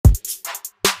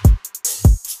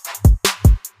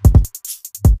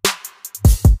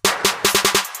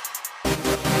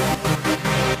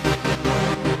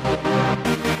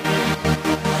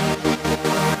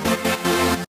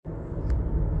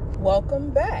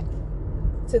welcome back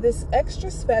to this extra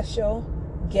special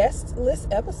guest list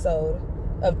episode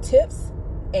of Tips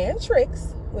and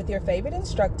Tricks with your favorite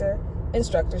instructor,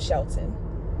 Instructor Shelton.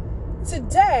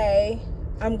 Today,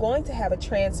 I'm going to have a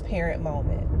transparent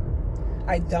moment.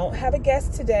 I don't have a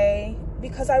guest today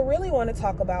because I really want to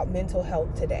talk about mental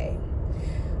health today.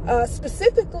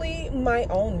 Specifically, my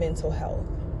own mental health.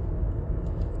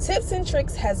 Tips and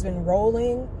Tricks has been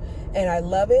rolling and I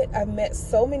love it. I've met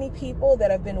so many people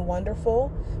that have been wonderful,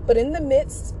 but in the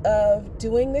midst of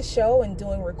doing the show and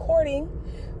doing recording,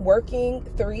 working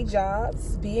 3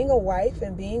 jobs, being a wife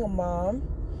and being a mom,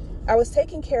 I was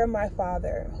taking care of my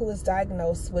father who was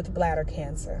diagnosed with bladder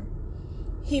cancer.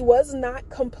 He was not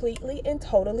completely and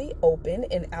totally open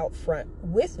and out front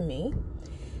with me.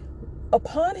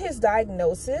 Upon his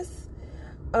diagnosis,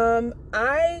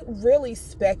 I really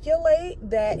speculate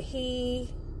that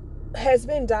he has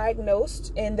been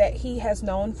diagnosed and that he has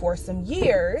known for some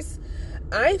years.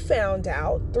 I found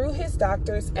out through his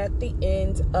doctors at the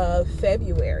end of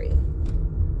February.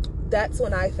 That's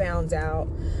when I found out.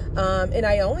 And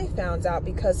I only found out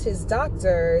because his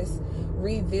doctors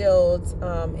revealed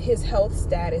his health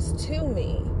status to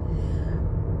me.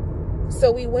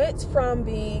 So we went from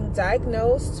being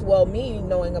diagnosed, me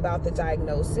knowing about the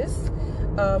diagnosis,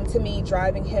 to me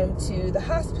driving him to the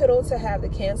hospital to have the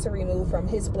cancer removed from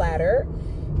his bladder,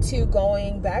 to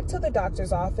going back to the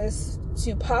doctor's office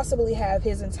to possibly have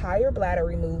his entire bladder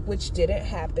removed, which didn't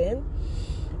happen.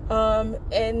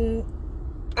 And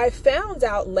I found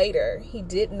out later he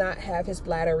did not have his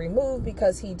bladder removed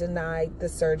because he denied the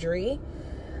surgery.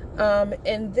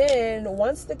 And then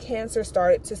once the cancer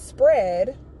started to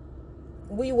spread,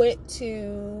 we went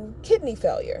to kidney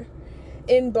failure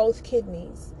in both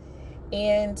kidneys.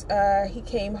 And he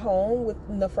came home with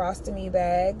nephrostomy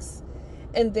bags.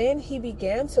 And then he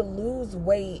began to lose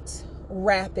weight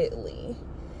rapidly.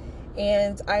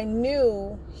 And I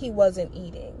knew he wasn't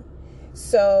eating.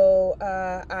 So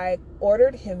I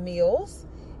ordered him meals.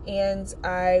 And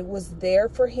I was there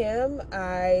for him.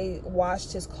 I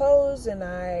washed his clothes and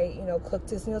I, cooked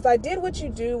his meals. I did what you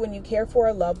do when you care for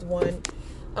a loved one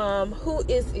who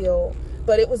is ill.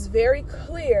 But it was very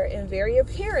clear and very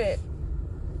apparent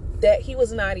that he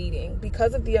was not eating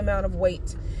because of the amount of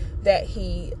weight that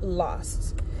he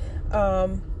lost.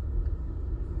 And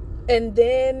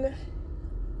then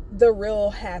the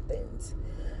real happened.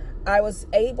 I was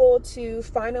able to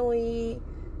finally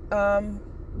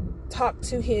talk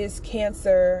to his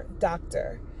cancer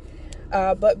doctor.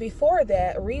 But before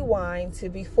that, rewind to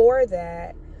before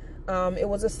that, it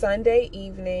was a Sunday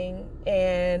evening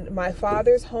and my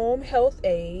father's home health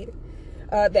aide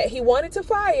that he wanted to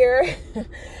fire,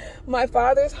 my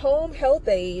father's home health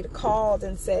aide called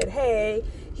and said, hey,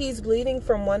 he's bleeding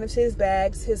from one of his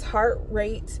bags. His heart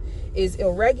rate is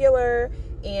irregular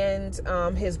and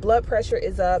his blood pressure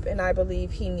is up and I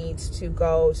believe he needs to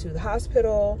go to the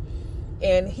hospital.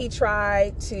 And he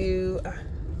tried to...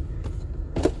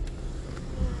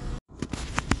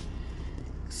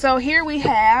 So here we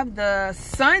have the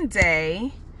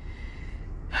Sunday.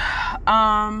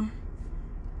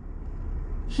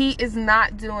 He is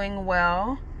not doing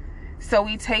well. So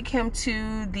we take him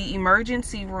to the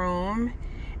emergency room.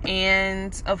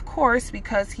 And of course,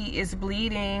 because he is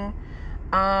bleeding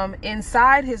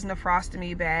inside his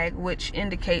nephrostomy bag, which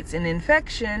indicates an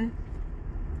infection,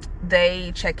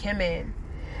 they check him in.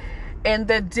 And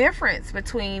the difference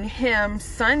between him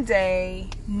Sunday,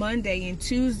 Monday, and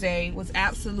Tuesday was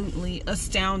absolutely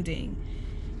astounding.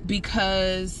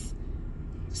 Because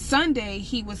Sunday,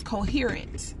 he was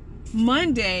coherent.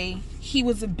 Monday, he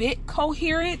was a bit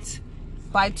coherent.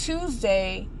 By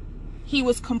Tuesday, he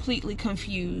was completely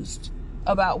confused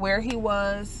about where he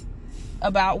was,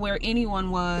 about where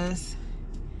anyone was.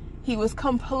 He was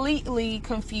completely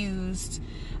confused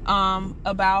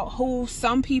about who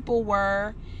some people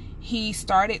were. He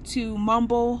started to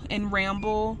mumble and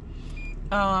ramble.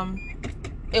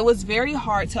 It was very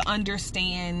hard to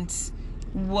understand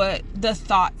what the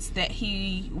thoughts that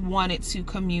he wanted to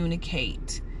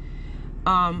communicate.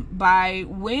 By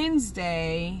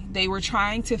Wednesday, they were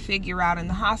trying to figure out in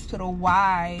the hospital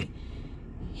why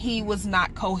he was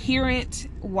not coherent,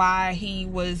 why he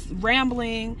was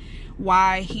rambling,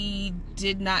 why he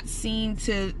did not seem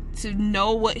to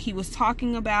know what he was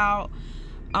talking about.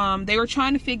 They were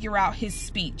trying to figure out his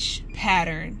speech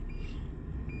pattern.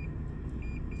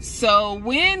 So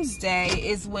Wednesday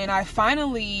is when I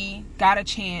finally got a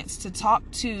chance to talk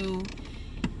to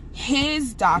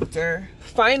his doctor,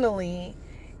 finally,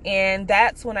 and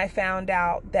that's when I found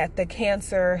out that the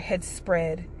cancer had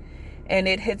spread, and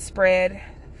it had spread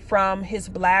from his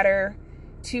bladder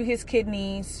to his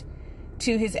kidneys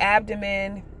to his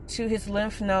abdomen to his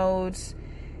lymph nodes,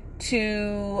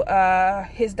 to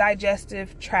his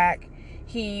digestive tract.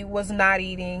 He was not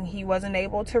eating. He wasn't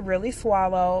able to really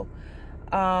swallow.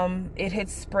 It had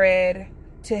spread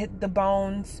to the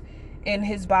bones in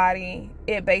his body.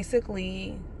 It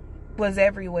basically was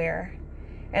everywhere.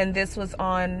 And this was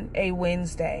on a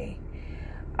Wednesday.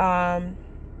 And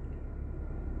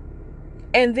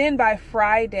then by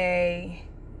Friday,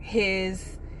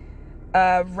 his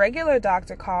regular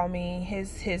doctor called me,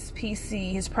 his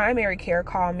PC, his primary care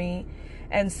called me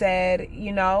and said,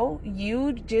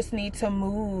 you just need to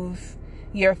move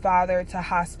your father to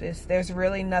hospice. There's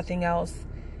really nothing else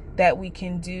that we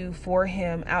can do for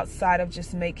him outside of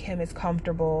just make him as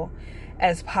comfortable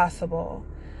as possible.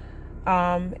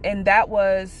 And that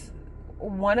was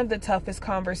one of the toughest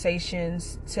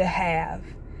conversations to have.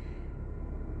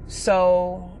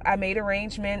 So I made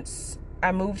arrangements.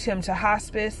 I moved him to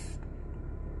hospice,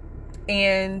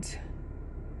 and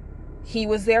he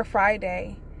was there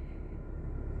Friday.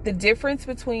 The difference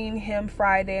between him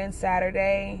Friday and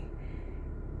Saturday,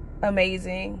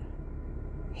 amazing.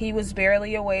 He was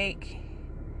barely awake.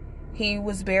 He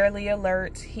was barely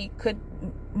alert. He could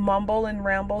mumble and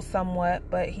ramble somewhat,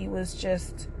 but he was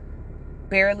just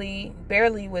barely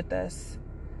with us.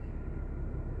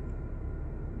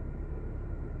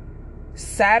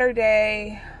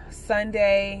 Saturday,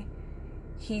 Sunday,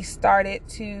 he started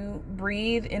to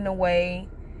breathe in a way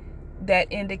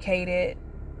that indicated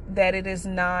that it is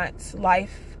not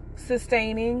life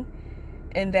sustaining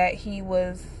and that he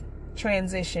was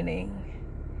transitioning.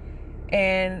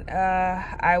 And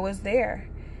I was there.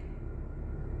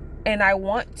 And I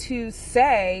want to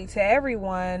say to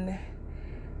everyone,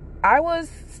 I was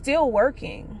still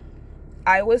working.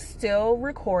 I was still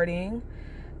recording.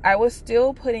 I was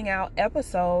still putting out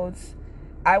episodes.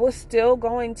 I was still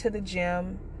going to the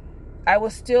gym. I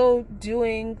was still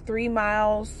doing 3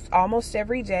 miles almost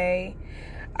every day.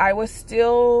 I was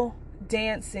still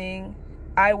dancing.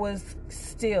 I was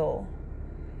still.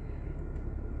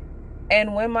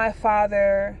 And when my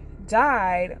father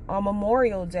died on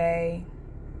Memorial Day,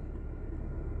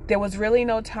 there was really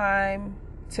no time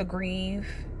to grieve.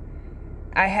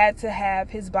 I had to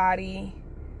have his body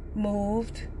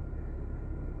moved.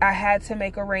 I had to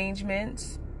make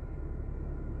arrangements.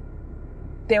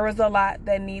 There was a lot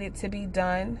that needed to be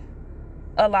done.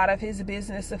 A lot of his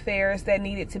business affairs that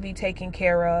needed to be taken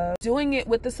care of. Doing it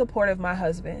with the support of my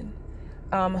husband,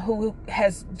 who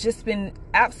has just been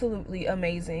absolutely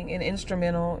amazing and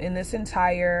instrumental in this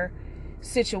entire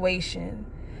situation.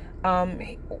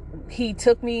 He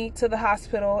took me to the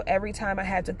hospital every time I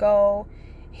had to go.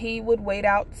 He would wait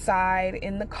outside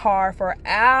in the car for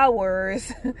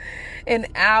hours and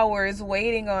hours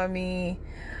waiting on me.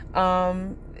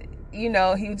 He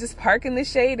would just park in the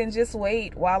shade and just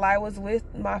wait while I was with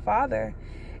my father.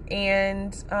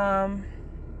 And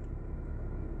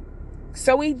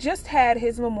so we just had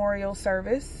his memorial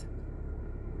service.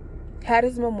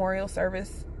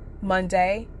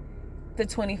 Monday, the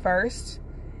 21st.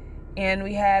 And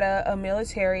we had a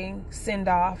military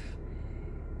send-off.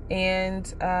 And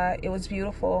it was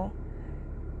beautiful.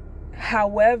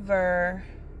 However,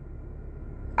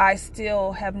 I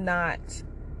still have not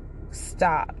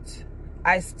stopped.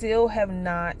 I still have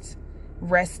not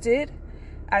rested.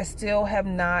 I still have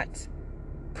not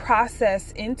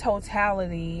processed in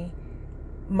totality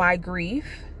my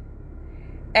grief.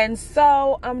 And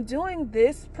so I'm doing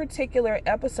this particular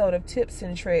episode of Tips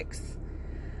and Tricks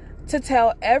to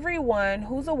tell everyone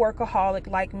who's a workaholic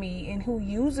like me and who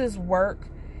uses work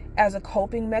as a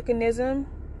coping mechanism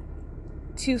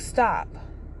to stop.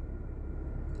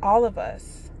 All of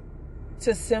us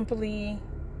to simply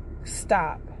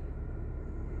stop.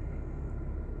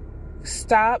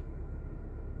 Stop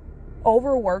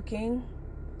overworking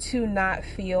to not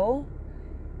feel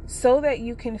so that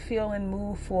you can feel and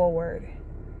move forward.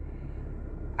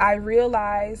 I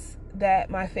realize that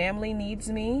my family needs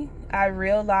me. I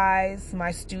realize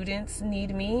my students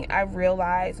need me. I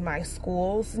realize my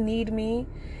schools need me.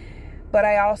 But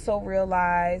I also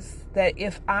realize that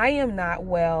if I am not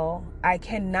well, I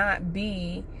cannot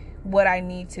be what I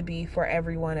need to be for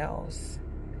everyone else.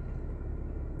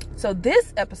 So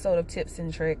this episode of Tips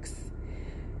and Tricks,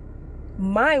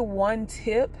 my one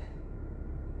tip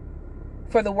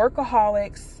for the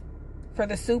workaholics, for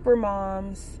the super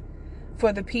moms,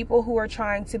 for the people who are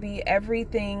trying to be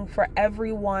everything for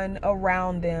everyone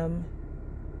around them,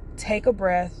 take a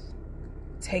breath,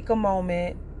 take a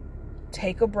moment,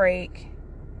 take a break,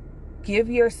 give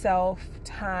yourself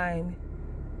time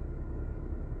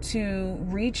to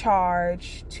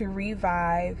recharge, to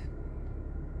revive.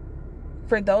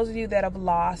 For those of you that have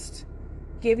lost,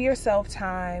 give yourself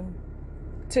time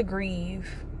to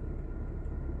grieve.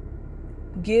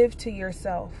 Give to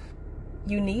yourself.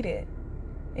 You need it,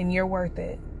 and you're worth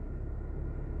it.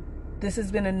 This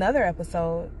has been another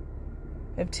episode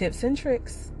of Tips and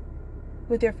Tricks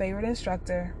with your favorite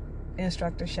instructor,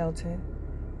 Instructor Shelton.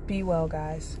 Be well,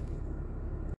 guys.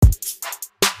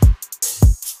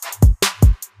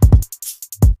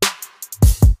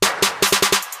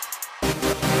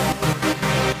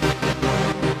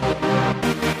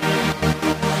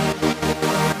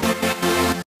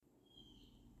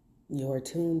 You're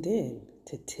tuned in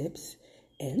to Tips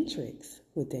and Tricks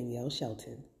with Danielle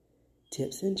Shelton.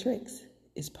 Tips and Tricks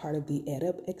is part of the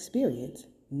EdUp Experience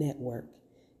Network.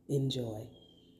 Enjoy.